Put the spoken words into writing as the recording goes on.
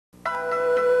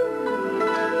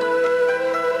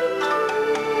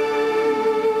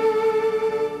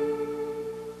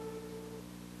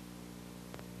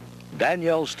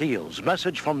Danielle Steele's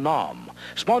Message from Nam,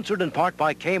 sponsored in part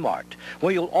by K-Mart,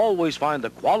 where you'll always find the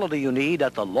quality you need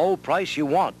at the low price you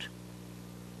want.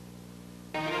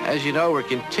 As you know, we're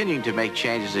continuing to make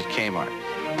changes at K-Mart.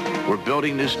 We're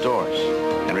building new stores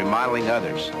and remodeling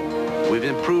others. We've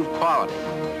improved quality,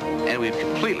 and we've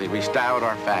completely restyled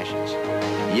our fashions.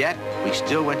 Yet, we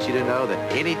still want you to know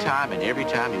that anytime and every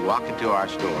time you walk into our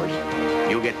stores,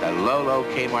 you'll get the low, low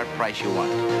K-Mart price you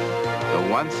want. The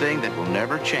one thing that will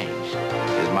never change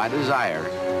is my desire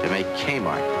to make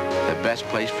K-Mart the best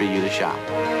place for you to shop.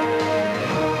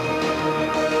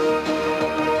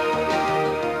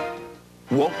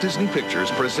 Walt Disney Pictures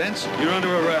presents... You're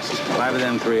under arrest. 5 of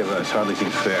them, 3 of us. Hardly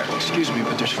seems fair. Excuse me,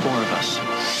 but there's 4 of us.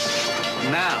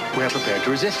 Now, we're prepared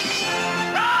to resist.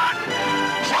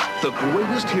 The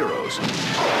greatest heroes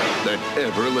that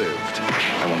ever lived.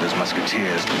 I want those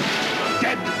Musketeers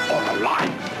dead or alive.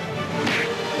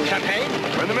 Champagne?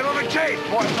 We're in the middle of a chase,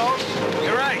 Porthos.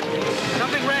 You're right.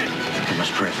 Something red. We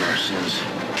must pray for our sins.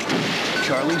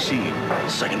 Charlie Sheen.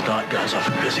 Second thought, guys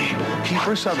often busy.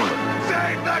 Kiefer Sutherland.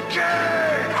 Save the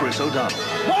king! Chris O'Donnell.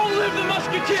 Long live the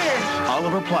Musketeers!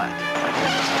 Oliver Platt.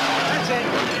 That's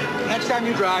it. Next time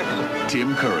you drive.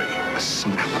 Tim Curry. A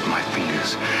snap of my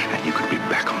fingers, and you could be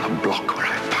back on the block where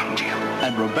I found you.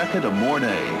 And Rebecca de Mornay.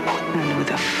 And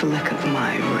with a flick of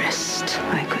my wrist,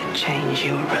 I could change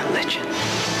your religion.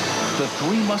 The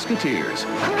Three Musketeers.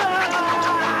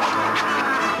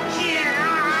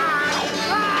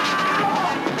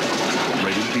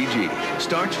 Rated PG.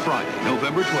 Starts Friday,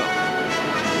 November 12th.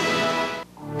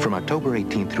 From October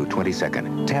 18th through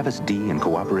 22nd, Tavist-D, in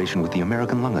cooperation with the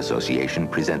American Lung Association,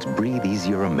 presents Breathe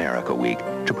Easier America Week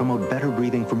to promote better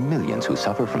breathing for millions who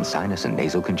suffer from sinus and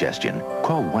nasal congestion.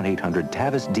 Call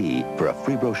 1-800-TAVIST-D for a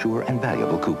free brochure and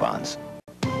valuable coupons.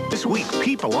 This week,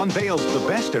 People unveils the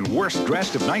best and worst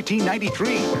dressed of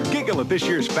 1993. Giggle at this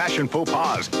year's fashion faux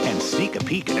pas and sneak a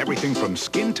peek at everything from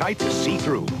skin tight to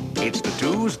see-through. It's the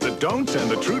do's, the don'ts, and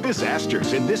the true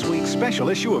disasters in this week's special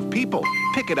issue of People.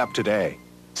 Pick it up today.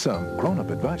 Some grown-up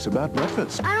advice about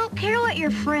breakfast. I don't care what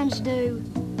your friends do.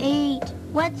 Eat.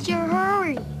 What's your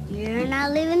hurry? You're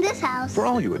not leaving this house. For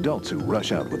all you adults who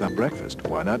rush out without breakfast,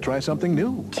 why not try something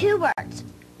new? 2 words.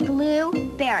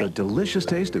 Blueberry. The delicious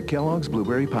taste of Kellogg's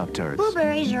Blueberry Pop-Tarts.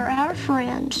 Blueberries are our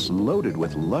friends. Loaded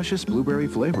with luscious blueberry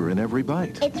flavor in every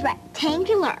bite. It's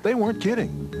rectangular. They weren't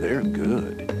kidding. They're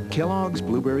good. Kellogg's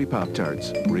Blueberry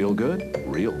Pop-Tarts. Real good,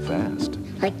 real fast.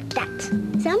 Like that.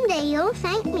 Someday you'll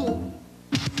thank me.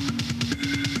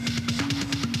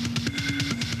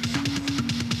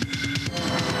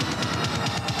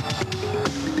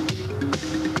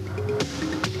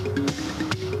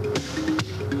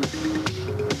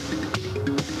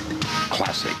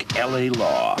 Classic LA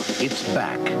Law. It's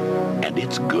back, and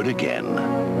it's good again.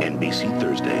 NBC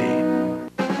Thursday.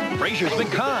 Frasier's been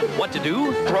conned. What to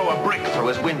do? Throw a brick through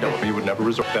his window. You would never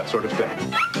resort to that sort of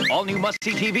thing. All new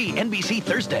must-see TV, NBC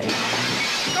Thursday.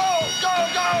 Go, go,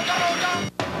 go, go, go!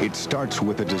 It starts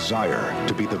with a desire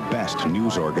to be the best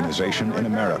news organization in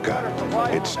America.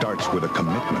 It starts with a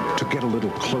commitment to get a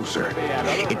little closer.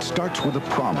 It starts with a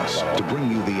promise to bring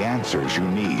you the answers you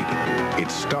need. It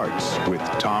starts with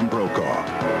Tom Brokaw.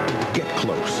 Get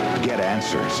close, get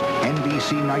answers.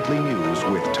 NBC Nightly News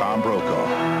with Tom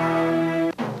Brokaw.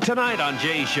 Tonight on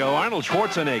Jay's show, Arnold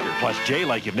Schwarzenegger, plus Jay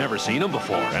like you've never seen him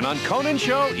before. And on Conan's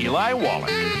show, Eli Wallach.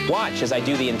 Watch as I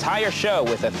do the entire show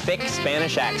with a thick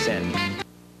Spanish accent.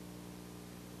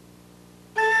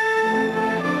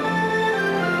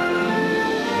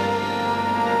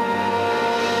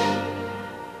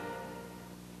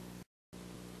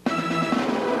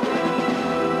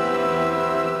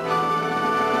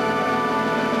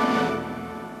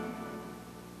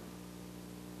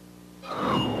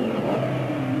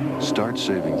 Start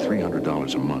saving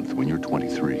 $300 a month when you're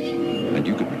 23, and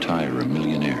you could retire a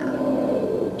millionaire.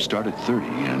 Start at 30,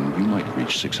 and you might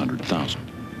reach 600,000.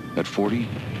 At 40,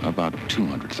 about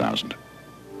 200,000.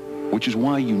 Which is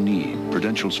why you need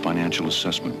Prudential's Financial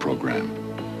Assessment Program.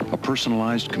 A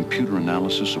personalized computer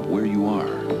analysis of where you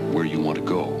are, where you want to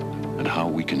go, and how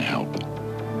we can help.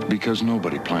 Because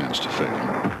nobody plans to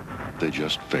fail. They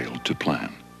just fail to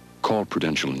plan. Call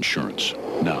Prudential Insurance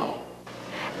now.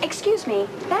 Excuse me,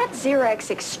 that Zerex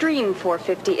Extreme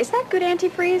 450, is that good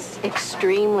antifreeze?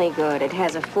 Extremely good. It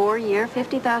has a 4-year,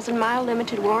 50,000-mile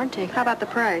limited warranty. How about the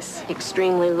price?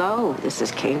 Extremely low. This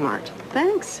is K-Mart.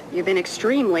 Thanks. You've been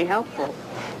extremely helpful.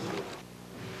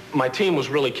 My team was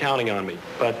really counting on me,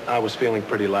 but I was feeling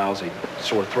pretty lousy.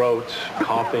 Sore throat,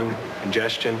 coughing,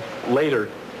 congestion. Later,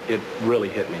 it really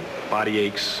hit me. Body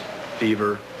aches,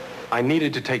 fever. I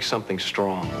needed to take something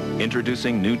strong.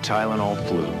 Introducing new Tylenol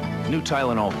Flu. New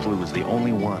Tylenol Flu is the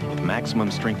only one with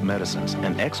maximum strength medicines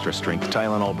and extra strength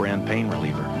Tylenol brand pain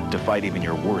reliever to fight even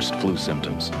your worst flu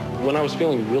symptoms. When I was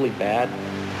feeling really bad,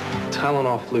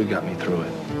 Tylenol Flu got me through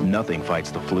it. Nothing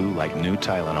fights the flu like new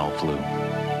Tylenol Flu.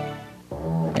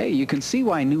 Hey, you can see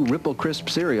why new Ripple Crisp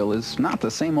cereal is not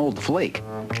the same old flake.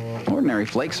 Ordinary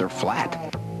flakes are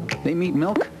flat. They meet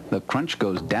milk, the crunch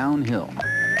goes downhill.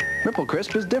 Ripple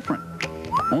Crisp is different.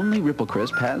 Only Ripple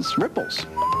Crisp has ripples.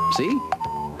 See?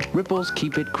 Ripples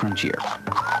keep it crunchier.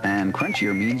 And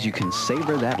crunchier means you can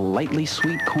savor that lightly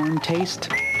sweet corn taste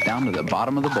down to the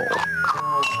bottom of the bowl.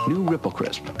 New Ripple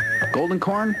Crisp. Golden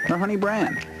corn or honey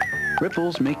bran.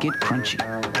 Ripples make it crunchy.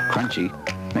 Crunchy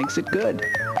makes it good.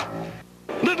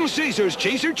 Little Caesar's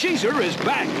Chaser Cheeser is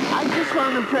back. I just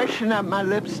want to freshen up my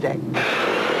lipstick.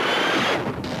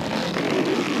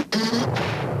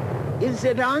 Is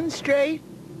it on straight?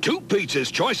 2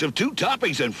 pizzas, choice of 2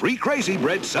 toppings, and free Crazy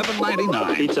Bread,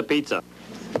 $7.99. Pizza, pizza.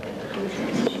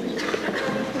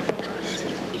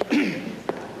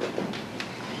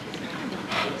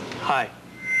 Hi.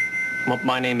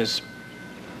 My name is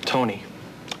Tony,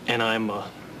 and I'm a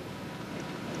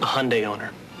Hyundai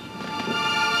owner.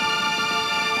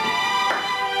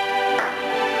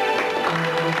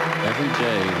 Every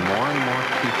day, more and more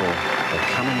people are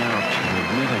coming out and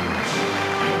admitting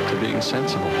to being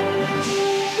sensible.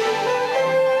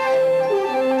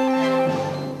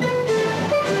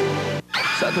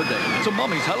 Saturday, it's a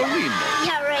Mommy's Halloween.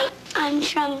 Yeah, right. I'm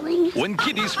trembling. When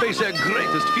kiddies face their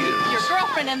greatest fears. Your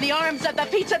girlfriend in the arms of the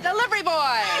pizza delivery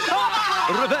boy.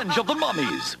 Revenge of the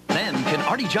Mommies. Then, can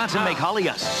Artie Johnson make Holly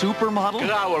a supermodel?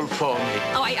 Growl for me.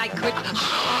 Oh, I could.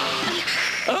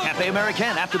 Cafe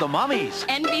Americain after the Mommies.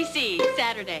 NBC,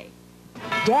 Saturday.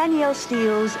 Danielle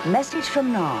Steele's Message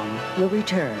from Nam will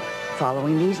return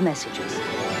following these messages.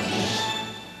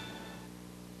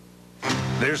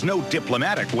 There's no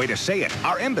diplomatic way to say it.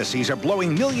 Our embassies are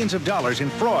blowing millions of dollars in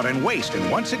fraud and waste, and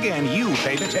once again, you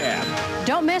pay the tab.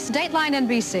 Don't miss Dateline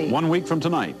NBC. 1 week from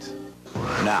tonight.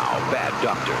 Now, bad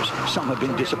doctors. Some have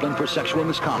been disciplined for sexual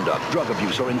misconduct, drug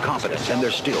abuse, or incompetence, and they're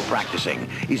still practicing.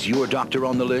 Is your doctor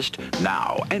on the list?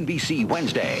 Now, NBC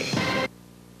Wednesday.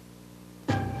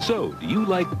 So, do you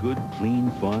like good, clean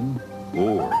fun?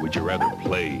 Or would you rather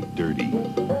play dirty?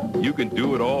 You can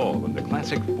do it all in the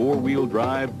classic 4-wheel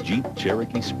drive Jeep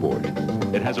Cherokee Sport.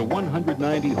 It has a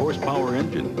 190 horsepower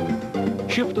engine.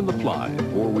 Shift on the fly,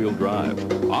 4-wheel drive,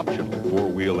 optional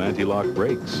 4-wheel anti-lock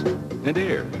brakes, and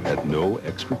air at no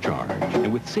extra charge.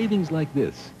 And with savings like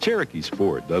this, Cherokee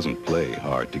Sport doesn't play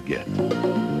hard to get.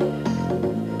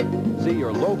 See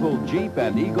your local Jeep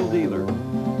and Eagle dealer.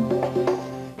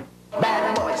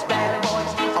 Bad boys,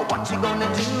 what you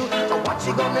gonna do? What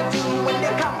you gonna do when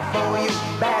they come for you?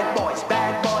 Bad boys,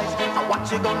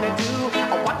 what you gonna do?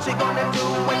 What you gonna do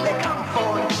when they come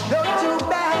for you? You're too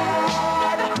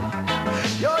bad,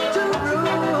 you're too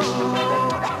rude,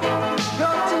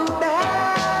 you're too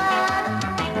bad,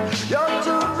 you're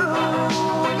too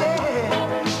rude, yeah.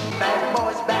 Bad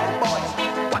boys,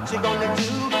 what you gonna do?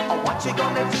 What you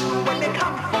gonna do when they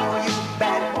come for you?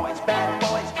 Bad boys,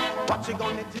 what you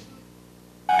gonna do?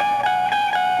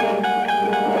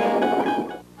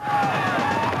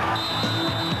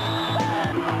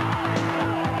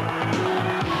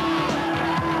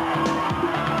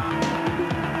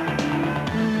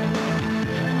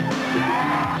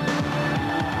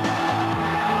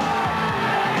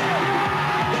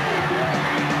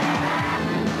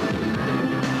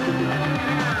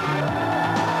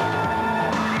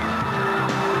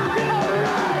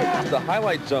 The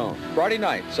Highlight Zone, Friday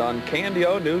nights on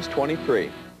KNDO News 23.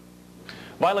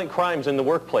 Violent crimes in the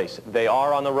workplace, they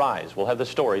are on the rise. We'll have the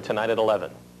story tonight at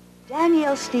 11.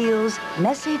 Danielle Steele's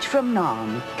Message from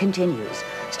Nam continues,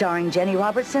 starring Jenny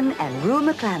Robertson and Rue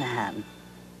McClanahan.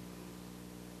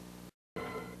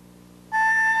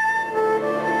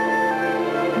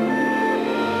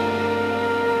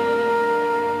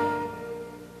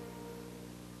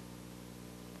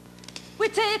 We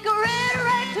take a red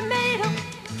ripe tomato,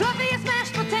 fluffiest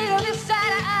mashed potato this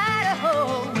side of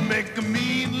Idaho. We make a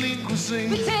mean lean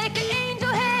cuisine. We take an angel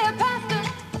hair pasta,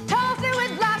 toss it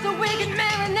with lots of wicked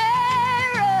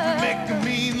marinara. We make a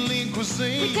mean lean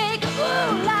cuisine. We take a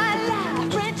ooh la la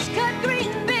French cut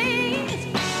green beans,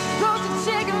 roasted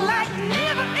chicken like you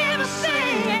never ever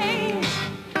seen.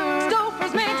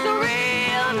 Stouffer's makes a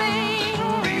real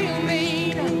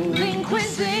mean lean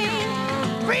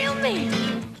cuisine, real mean.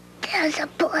 There's a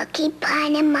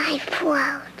porcupine in my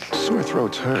throat. Sore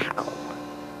throats hurt.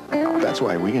 That's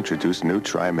why we introduced new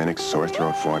Triaminic sore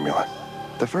throat formula.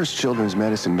 The first children's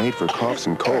medicine made for coughs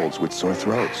and colds with sore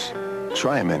throats.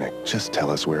 Try a minute. Just tell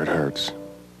us where it hurts.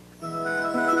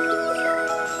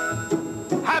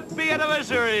 Happy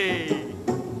anniversary!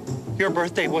 Your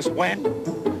birthday was when?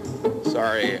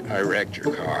 Sorry, I wrecked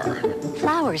your car.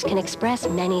 Flowers can express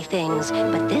many things,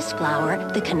 but this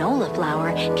flour, the canola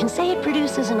flour, can say it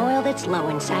produces an oil that's low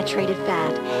in saturated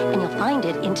fat, and you'll find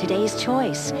it in Today's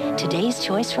Choice. Today's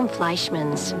Choice from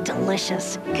Fleischmann's.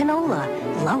 Delicious. Canola,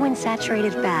 low in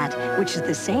saturated fat, which is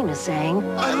the same as saying,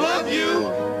 I love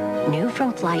you! New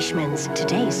from Fleischmann's.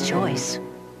 Today's Choice.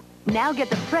 Now get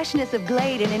the freshness of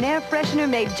Glade in an air freshener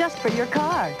made just for your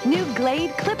car. New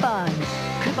Glade Clip-Ons.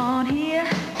 Clip-on here,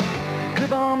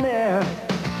 clip-on there.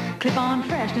 Clip-on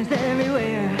freshness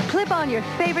everywhere. Clip on your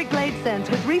favorite Glade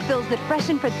scents with refills that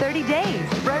freshen for 30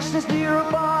 days. Freshness near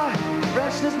a bar,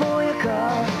 freshness for your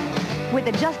car. With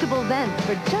adjustable vents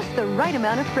for just the right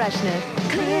amount of freshness.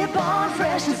 Clip-on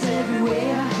freshness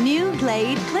everywhere. New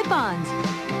Glade Clip-Ons.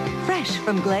 Fresh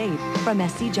from Glade, from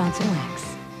SC Johnson Wax.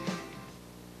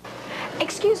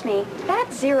 Excuse me, that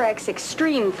Zerex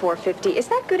Extreme 450, is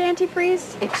that good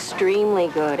antifreeze? Extremely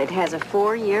good. It has a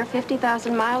 4-year,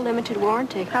 50,000-mile limited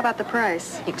warranty. How about the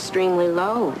price? Extremely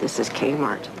low. This is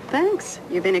K-Mart. Thanks.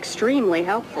 You've been extremely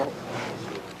helpful.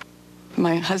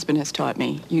 My husband has taught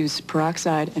me use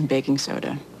peroxide and baking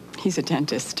soda. He's a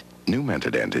dentist. New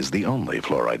Mentadent is the only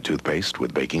fluoride toothpaste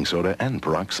with baking soda and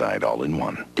peroxide all in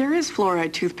one. There is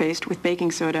fluoride toothpaste with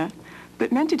baking soda, but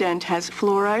Mentadent has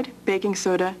fluoride, baking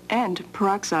soda, and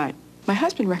peroxide. My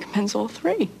husband recommends all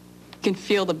three. You can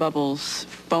feel the bubbles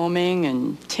foaming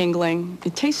and tingling.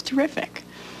 It tastes terrific.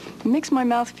 It makes my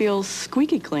mouth feel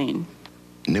squeaky clean.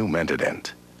 New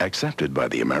Mentadent, accepted by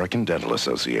the American Dental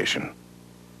Association.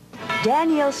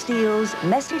 Danielle Steele's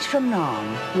Message from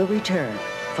Nom will return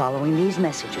following these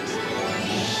messages.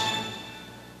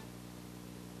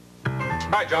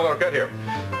 Hi, John Larroquette here.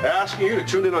 Asking you to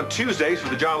tune in on Tuesdays for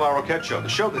the John Larroquette Show, the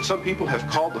show that some people have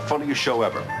called the funniest show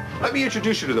ever. Let me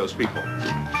introduce you to those people.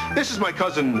 This is my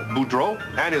cousin Boudreaux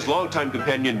and his longtime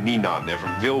companion Ninon. They're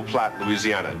from Ville Platte,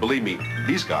 Louisiana. And believe me,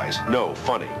 these guys know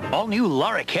funny. All new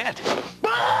Larroquette.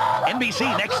 NBC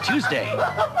next Tuesday.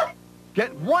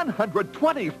 Get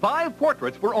 125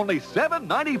 portraits for only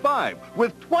 $7.95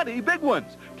 with 20 big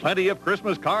ones. Plenty of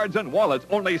Christmas cards and wallets,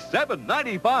 only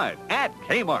 $7.95 at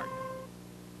K-Mart.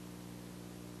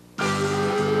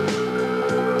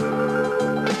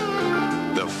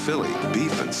 The Philly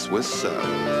beef and Swiss sub.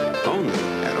 Only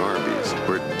at Arby's,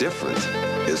 where different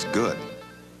is good.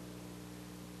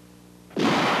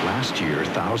 Last year,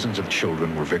 thousands of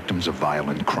children were victims of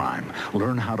violent crime.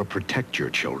 Learn how to protect your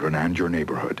children and your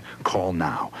neighborhood. Call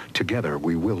now. Together,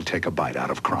 we will take a bite out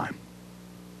of crime.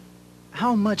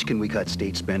 How much can we cut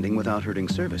state spending without hurting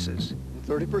services?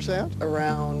 30%?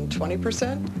 Around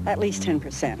 20%? At least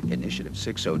 10%. Initiative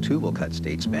 602 will cut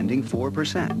state spending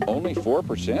 4%. Only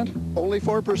 4%? Only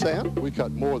 4%? We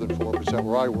cut more than 4%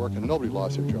 where I work and nobody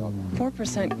lost their job.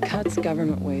 4% cuts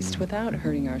government waste without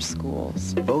hurting our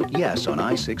schools. Vote yes on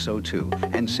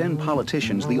I-602 and send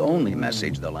politicians the only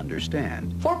message they'll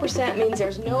understand. 4% means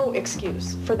there's no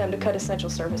excuse for them to cut essential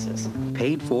services.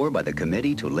 Paid for by the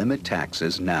Committee to Limit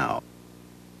Taxes now.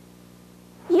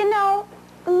 You know,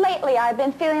 lately I've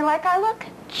been feeling like I look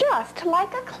just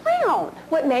like a clown.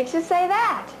 What makes you say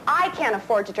that? I can't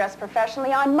afford to dress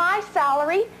professionally on my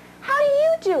salary. How do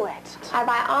you do it? I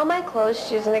buy all my clothes,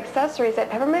 shoes, and accessories at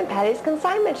Peppermint Patty's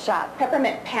consignment shop.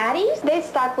 Peppermint Patty's? They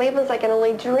stock labels I can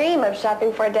only dream of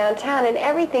shopping for downtown, and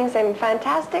everything's in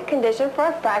fantastic condition for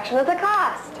a fraction of the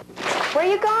cost. Where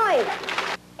are you going?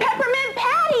 Peppermint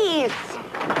Patty's!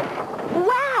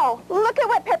 Wow, look at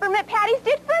what Peppermint Patty's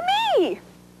did for me!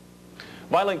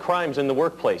 Violent crimes in the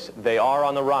workplace, they are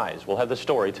on the rise. We'll have the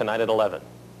story tonight at 11.